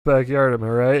backyard, am I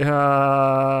right?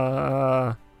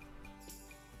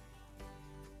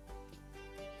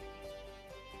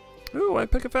 Ooh,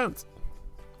 white picket fence.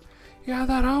 You got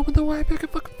that home with the white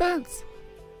picket fucking fence.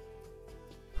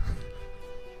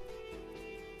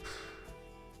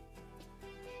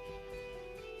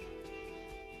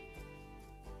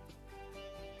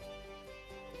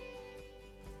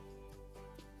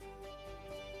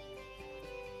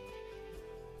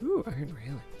 Ooh, iron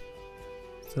railing.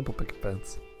 Simple picket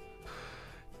fence.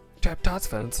 Trap tots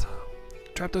fence.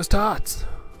 Trap those tots.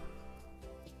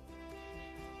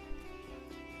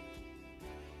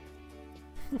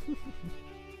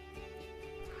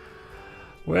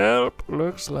 Well,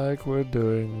 looks like we're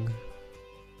doing.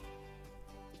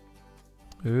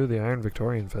 Ooh, the iron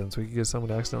Victorian fence. We could get someone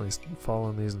to accidentally fall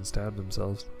on these and stab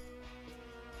themselves.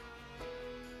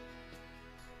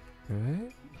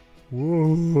 Alright.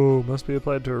 Whoa, must be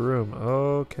applied to a room.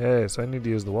 Okay, so I need to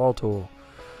use the wall tool.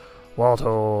 Wall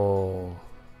tool.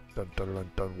 Dun dun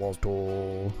dun dun, wall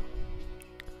tool.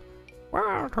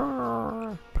 Wall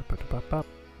tool. Pop, pop, pop, pop.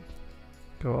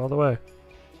 Go all the way.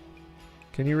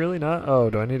 Can you really not? Oh,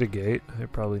 do I need a gate? I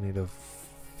probably need a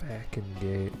fucking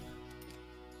gate.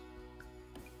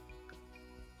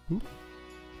 Oop.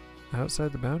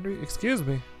 Outside the boundary? Excuse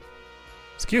me.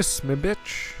 Excuse me,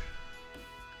 bitch.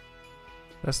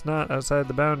 That's not outside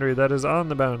the boundary. That is on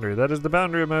the boundary. That is the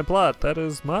boundary of my plot. That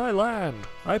is my land.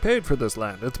 I paid for this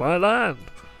land. It's my land.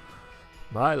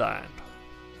 My land.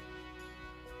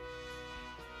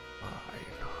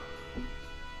 Mine.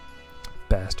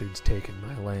 Bastards taking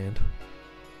my land.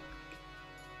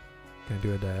 Can I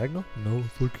do a diagonal? No,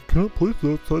 it's like you can't place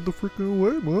it outside the freaking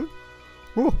way, man.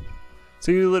 Oh.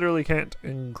 So you literally can't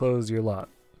enclose your lot.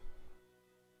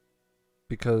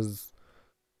 Because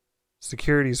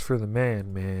security's for the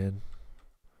man, man.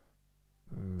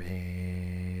 Man.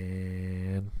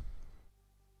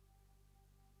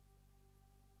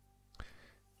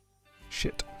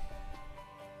 Shit.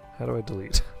 How do I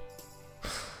delete?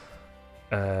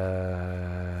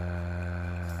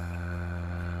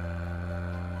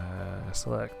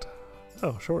 Select.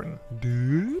 Oh, shorten.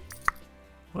 Dude.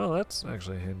 Well, that's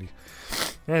actually handy.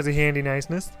 That's a handy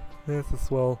niceness. That's a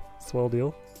swell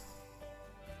deal.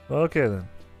 Okay then.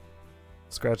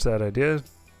 Scratch that idea.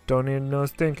 Don't need no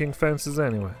stinking fences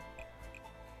anyway.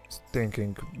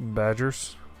 Stinking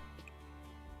badgers.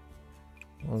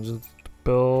 I'll just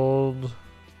build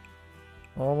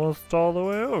almost all the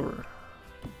way over.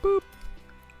 Boop.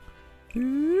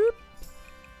 Boop.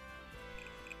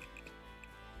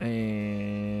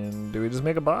 And do we just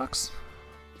make a box?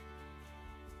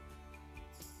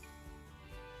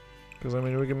 Because I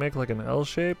mean we can make like an L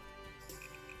shape.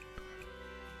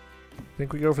 I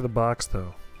think we go for the box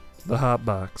though. The hot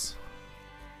box.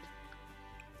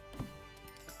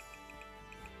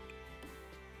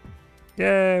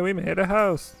 Yay, we made a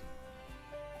house.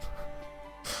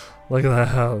 Look at that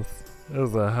house. It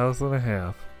was a house and a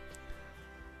half.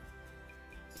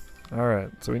 Alright,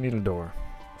 so we need a door.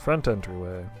 Front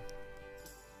entryway.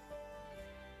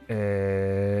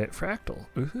 Fractal.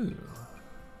 Ooh.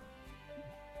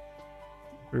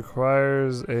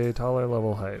 Requires a taller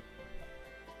level height.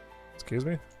 Excuse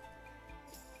me?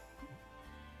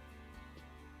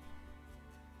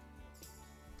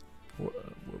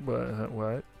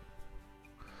 What?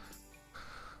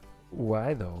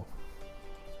 Why though?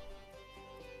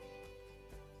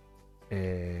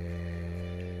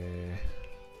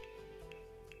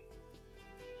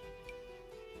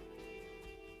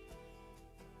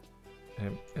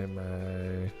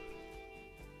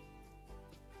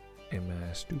 Am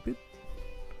I stupid?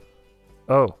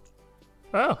 Oh.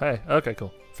 Oh, hey. Okay,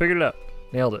 cool. Figured it out.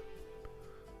 Nailed it.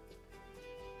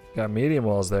 Got medium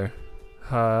walls there.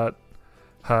 Hot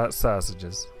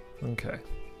sausages. Okay.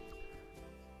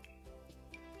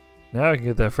 Now I can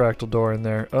get that fractal door in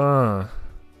there.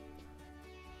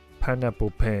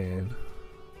 Pineapple pane.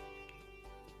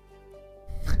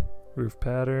 Roof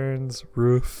patterns,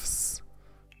 roofs,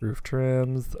 roof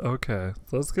trims. Okay,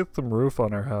 so let's get some roof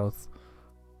on our house.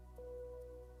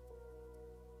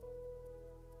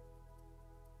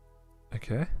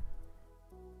 Okay.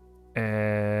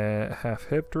 And half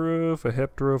hipped roof, a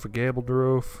hipped roof, a gabled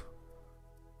roof.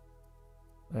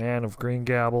 And of green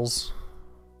gables.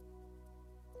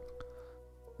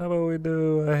 How about we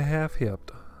do a half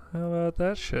hipped? How about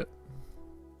that shit?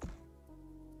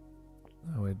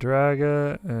 Now we drag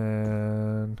it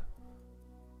and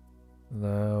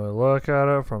then we look at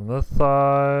it from this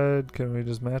side. Can we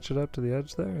just match it up to the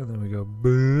edge there? And then we go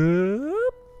boop.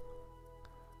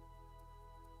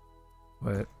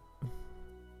 Wait.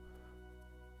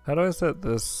 How do I set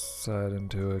this side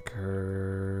into a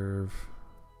curve?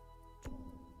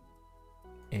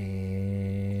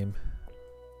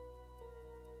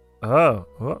 Oh,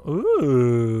 well,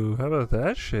 ooh, how about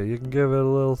that shit? You can give it a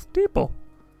little steeple.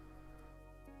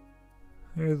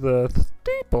 Here's a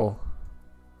steeple.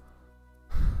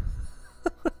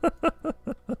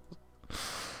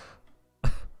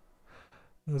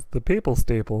 That's the people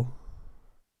steeple.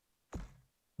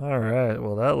 Alright,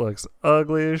 well that looks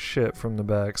ugly as shit from the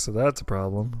back, so that's a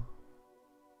problem.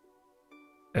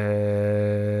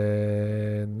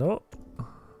 And nope.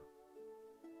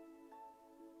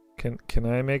 Can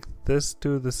I make this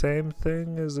do the same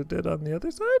thing as it did on the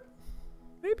other side?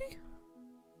 Maybe?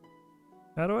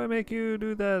 How do I make you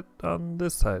do that on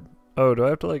this side? Oh, do I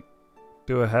have to like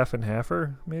do a half and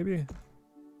halfer, maybe?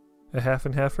 A half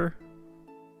and halfer?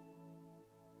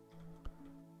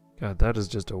 God, that is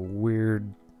just a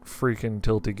weird freaking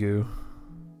tilty goo.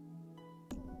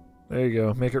 There you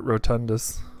go, make it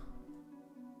rotundus.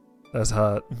 That's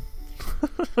hot.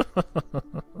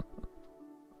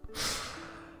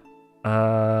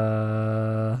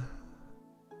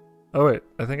 Oh wait,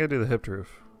 I think I do the hipped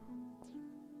roof.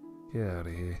 Get out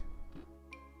of here.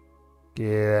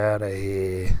 Get out of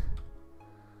here.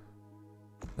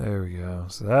 There we go.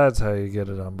 So that's how you get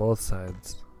it on both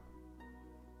sides.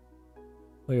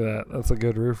 Look at that. That's a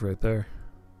good roof right there.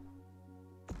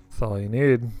 That's all you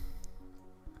need.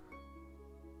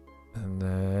 And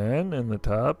then in the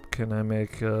top, can I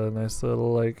make a nice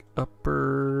little like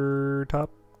upper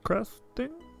top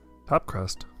crusting? Top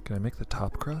crust. Can I make the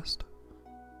top crust?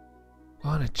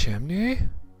 On a chimney?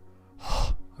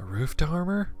 A roof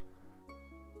dormer?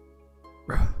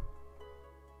 Bruh.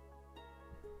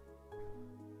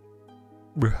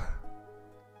 Bruh.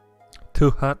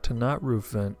 Too hot to not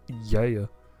roof vent. Yeah.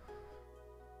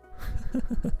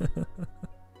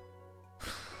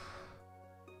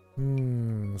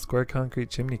 Square concrete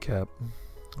chimney cap.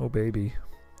 Oh baby.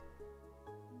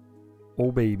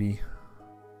 Oh baby.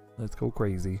 Let's go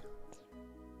crazy.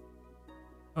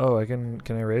 Oh, can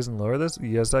I raise and lower this?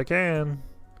 Yes, I can.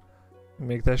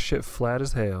 Make that shit flat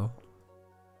as hell.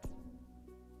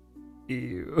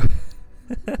 Ew.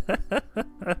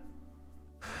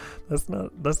 That's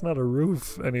not a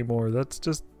roof anymore. That's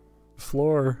just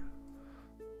floor.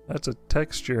 That's a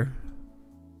texture.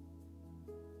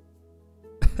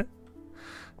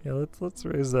 Yeah, let's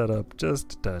raise that up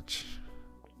just a touch.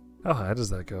 How high does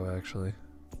that go actually?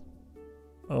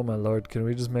 Oh my lord, can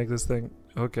we just make this thing?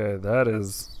 Okay, that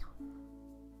is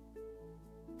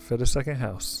fit a second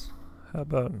house. How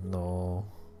about no?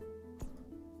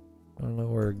 I don't know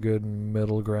where a good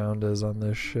middle ground is on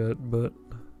this shit, but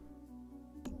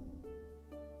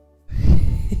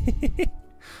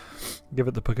give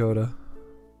it the pagoda.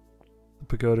 The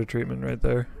pagoda treatment right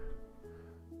there.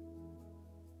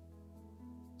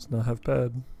 It's not half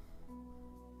bad.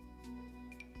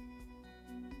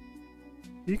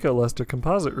 Eco-luster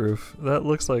composite roof. That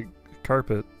looks like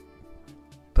carpet.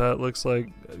 That looks like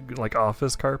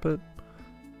office carpet.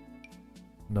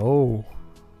 No.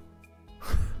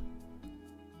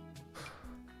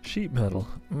 Sheet metal.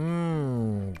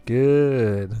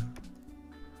 Good.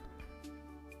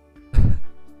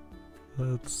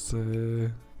 Let's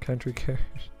country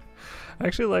carriage. I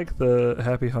actually like the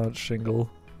Happy Haunch shingle.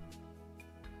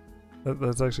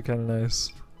 That's actually kind of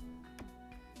nice.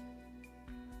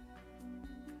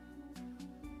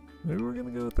 Maybe we're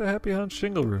gonna go with the Happy Haunch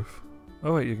shingle roof.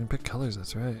 Oh wait, you can pick colors,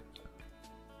 that's right.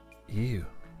 Ew.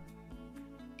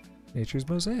 Nature's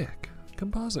Mosaic.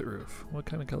 Composite roof. What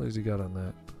kind of colors you got on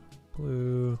that?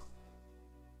 Blue.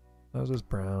 That was just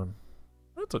brown.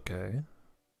 That's okay.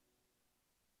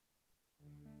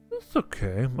 That's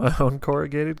okay. My own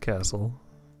corrugated castle.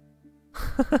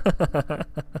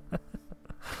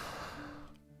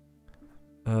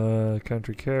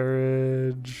 Country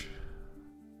carriage.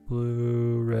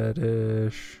 Blue,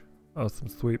 reddish. Oh, some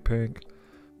sweet pink.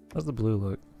 How's the blue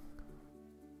look?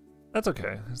 That's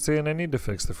okay. See, and I need to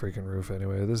fix the freaking roof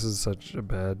anyway. This is such a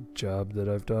bad job that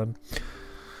I've done.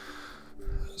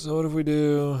 So what if we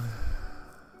do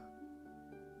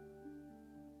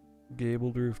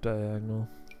gabled roof diagonal?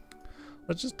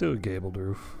 Let's just do a gabled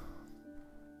roof.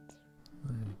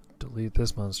 And delete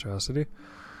this monstrosity.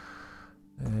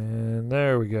 And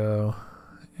there we go.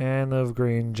 And of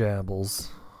green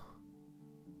jambles.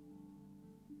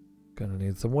 Gonna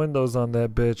need some windows on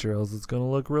that bitch or else it's gonna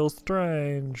look real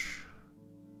strange.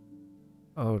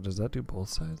 Oh, does that do both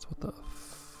sides? What the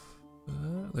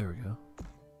there we go.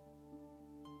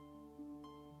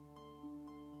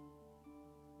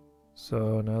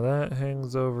 So now that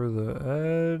hangs over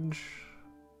the edge.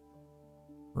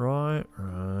 Right.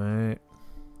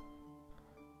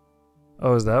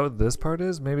 Oh, is that what this part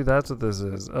is? Maybe that's what this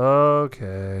is.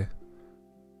 Okay.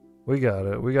 We got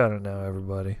it. We got it now,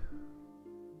 everybody.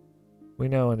 We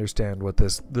now understand what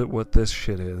this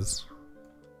shit is.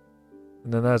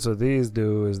 And then that's what these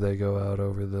do, is they go out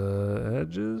over the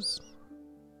edges.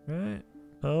 Right?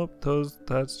 Nope,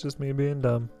 that's just me being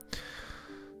dumb.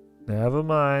 Never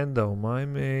mind, don't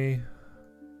mind me.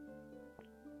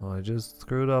 Well, I just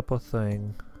screwed up a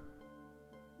thing.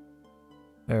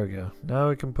 There we go. Now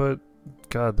we can put...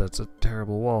 God, that's a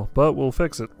terrible wall. But we'll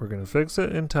fix it. We're gonna fix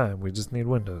it in time. We just need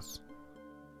windows.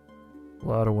 A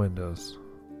lot of windows.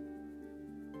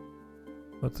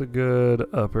 What's a good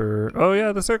upper... Oh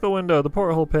yeah, the circle window, the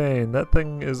porthole pane. That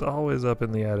thing is always up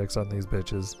in the attics on these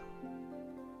bitches.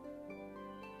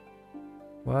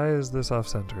 Why is this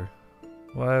off-center?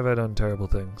 Why have I done terrible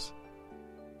things?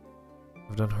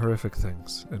 I've done horrific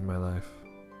things in my life.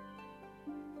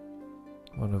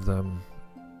 One of them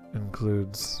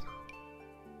includes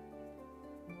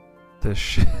this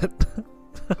shit.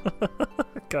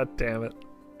 God damn it.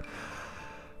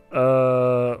 And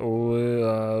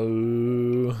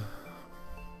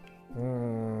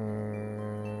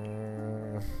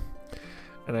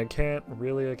I can't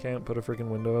put a freaking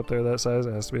window up there that size.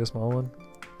 It has to be a small one.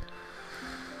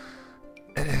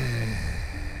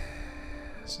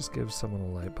 Let's just give someone a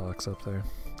light box up there.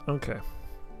 Okay.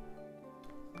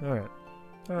 Alright.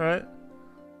 Alright.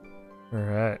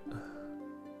 Alright.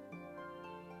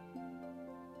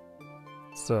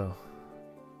 So.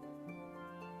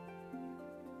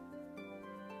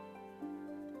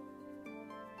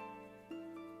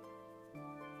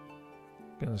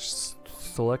 Gonna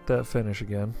select that finish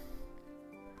again.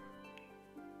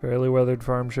 Fairly weathered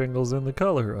farm shingles in the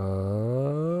color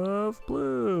of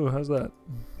blue. How's that?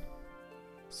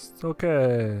 It's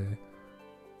okay.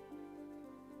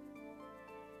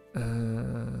 I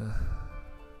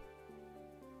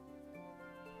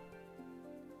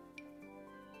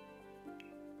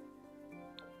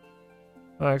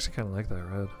actually kind of like that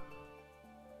red.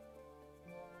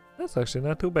 That's actually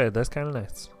not too bad. That's kind of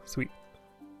nice. Sweet.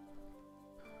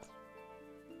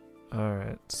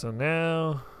 Alright, so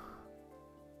now...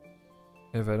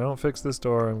 if I don't fix this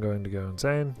door, I'm going to go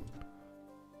insane.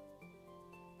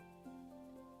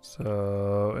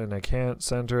 So, and I can't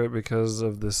center it because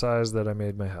of the size that I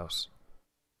made my house.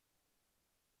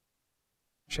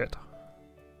 Shit.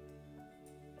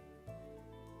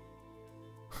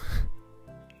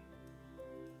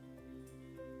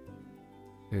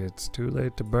 It's too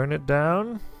late to burn it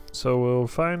down, so we'll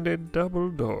find a double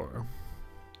door.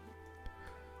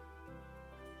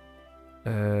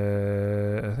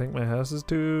 I think my house is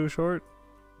too short,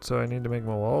 so I need to make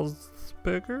my walls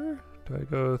bigger? Do I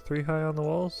go 3 high on the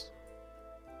walls?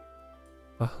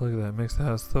 Oh, look at that, it makes the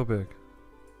house so big.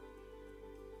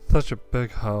 Such a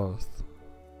big house.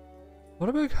 What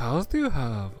a big house do you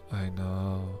have? I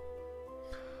know.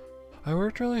 I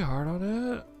worked really hard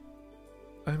on it.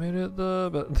 I made it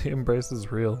but the embrace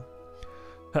is real.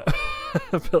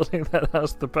 Building that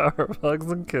house, the power of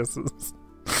hugs and kisses.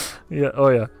 Yeah, oh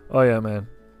yeah, man.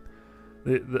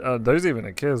 There's even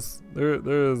a kiss.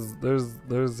 There's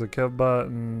a Kevbot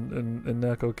and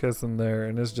Neko kissing there,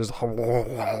 and it's just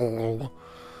and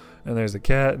there's a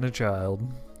cat and a child.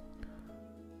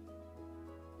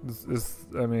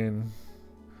 I mean,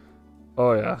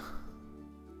 oh yeah,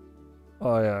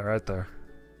 right there.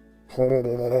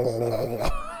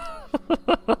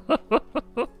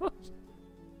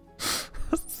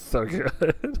 So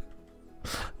good.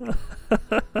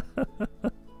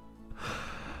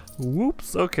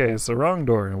 Whoops. Okay, so wrong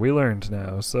door. We learned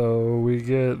now. So we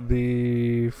get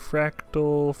the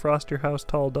fractal frost your house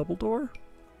tall double door.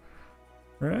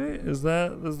 Right? Is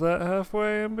that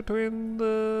halfway in between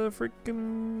the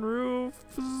freaking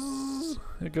roofs?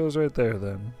 It goes right there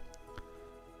then.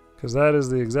 Because that is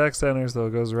the exact center, so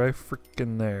it goes right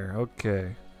freaking there.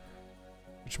 Okay.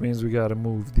 Which means we gotta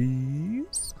move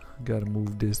these. Gotta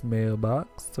move this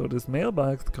mailbox. So this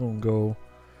mailbox gonna go...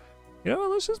 You know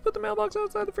what, let's just put the mailbox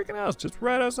outside the freaking house. Just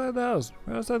right outside the house.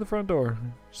 Right outside the front door.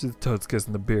 She's totes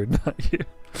kissing the beard, not you.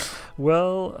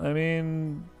 Well, I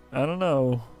mean, I don't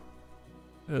know.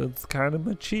 It's kind of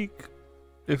a cheek.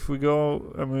 If we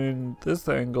go, I mean, this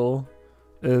angle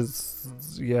is...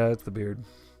 Yeah, it's the beard.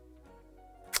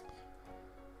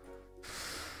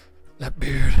 That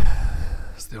beard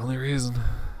is the only reason.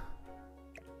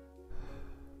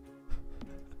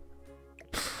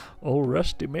 Old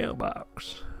rusty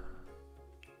mailbox.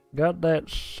 Got that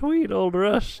sweet old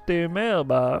rusty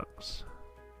mailbox.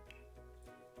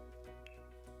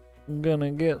 I'm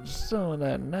gonna get some of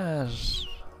that nice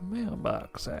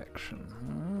mailbox action.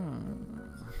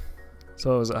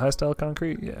 So is it high style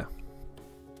concrete? Yeah.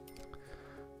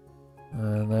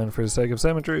 And then for the sake of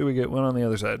symmetry, we get one on the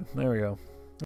other side. There we go.